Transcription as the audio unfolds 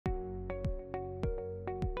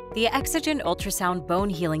The EXOGEN ultrasound bone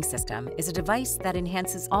healing system is a device that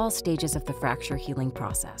enhances all stages of the fracture healing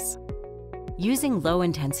process. Using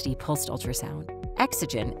low-intensity pulsed ultrasound,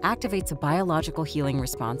 EXOGEN activates a biological healing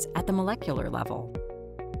response at the molecular level.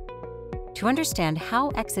 To understand how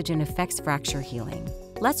EXOGEN affects fracture healing,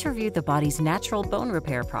 let's review the body's natural bone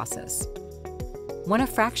repair process. When a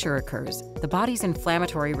fracture occurs, the body's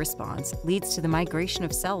inflammatory response leads to the migration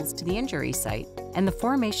of cells to the injury site and the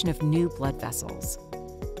formation of new blood vessels.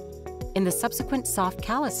 In the subsequent soft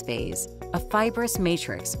callus phase, a fibrous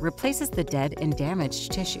matrix replaces the dead and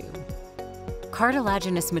damaged tissue.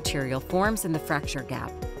 Cartilaginous material forms in the fracture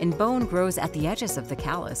gap, and bone grows at the edges of the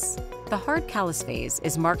callus. The hard callus phase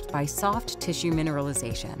is marked by soft tissue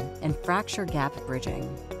mineralization and fracture gap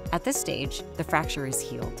bridging. At this stage, the fracture is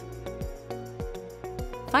healed.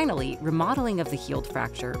 Finally, remodeling of the healed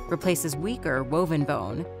fracture replaces weaker woven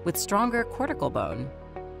bone with stronger cortical bone.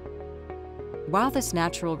 While this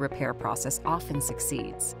natural repair process often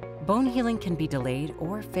succeeds, bone healing can be delayed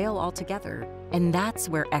or fail altogether, and that's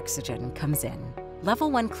where EXOGEN comes in.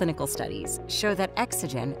 Level 1 clinical studies show that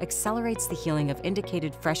EXOGEN accelerates the healing of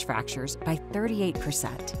indicated fresh fractures by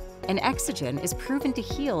 38%, and EXOGEN is proven to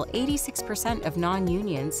heal 86% of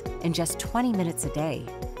nonunions in just 20 minutes a day.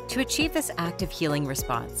 To achieve this active healing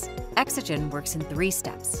response, EXOGEN works in 3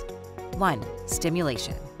 steps. 1.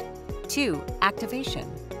 Stimulation. 2. Activation.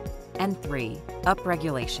 And 3.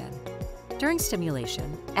 Upregulation. During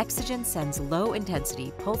stimulation, EXOGEN sends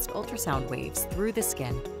low-intensity pulsed ultrasound waves through the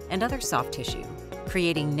skin and other soft tissue,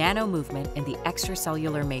 creating nano-movement in the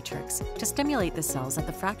extracellular matrix to stimulate the cells at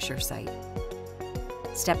the fracture site.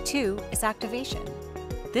 Step 2 is activation.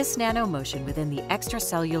 This nano-motion within the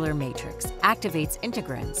extracellular matrix activates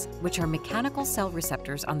integrins, which are mechanical cell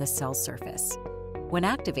receptors on the cell surface. When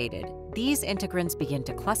activated, these integrins begin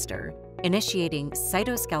to cluster, initiating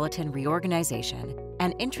cytoskeleton reorganization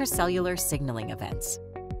and intracellular signaling events.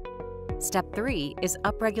 Step 3 is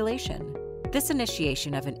upregulation. This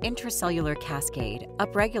initiation of an intracellular cascade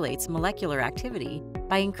upregulates molecular activity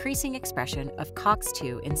by increasing expression of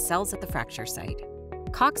COX-2 in cells at the fracture site.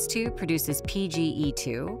 COX-2 produces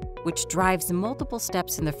PGE2, which drives multiple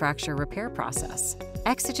steps in the fracture repair process.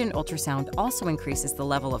 EXOGEN ultrasound also increases the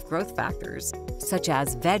level of growth factors, such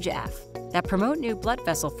as VEGF, that promote new blood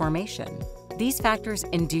vessel formation. These factors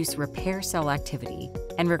induce repair cell activity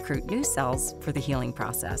and recruit new cells for the healing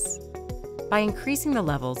process. By increasing the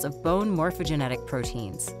levels of bone morphogenetic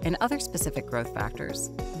proteins and other specific growth factors,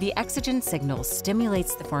 the EXOGEN signal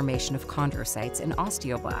stimulates the formation of chondrocytes and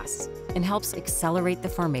osteoblasts and helps accelerate the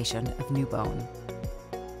formation of new bone.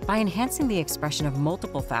 By enhancing the expression of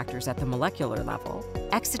multiple factors at the molecular level,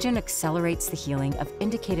 EXOGEN accelerates the healing of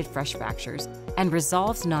indicated fresh fractures and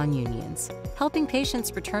resolves nonunions, helping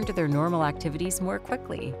patients return to their normal activities more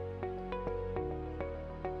quickly.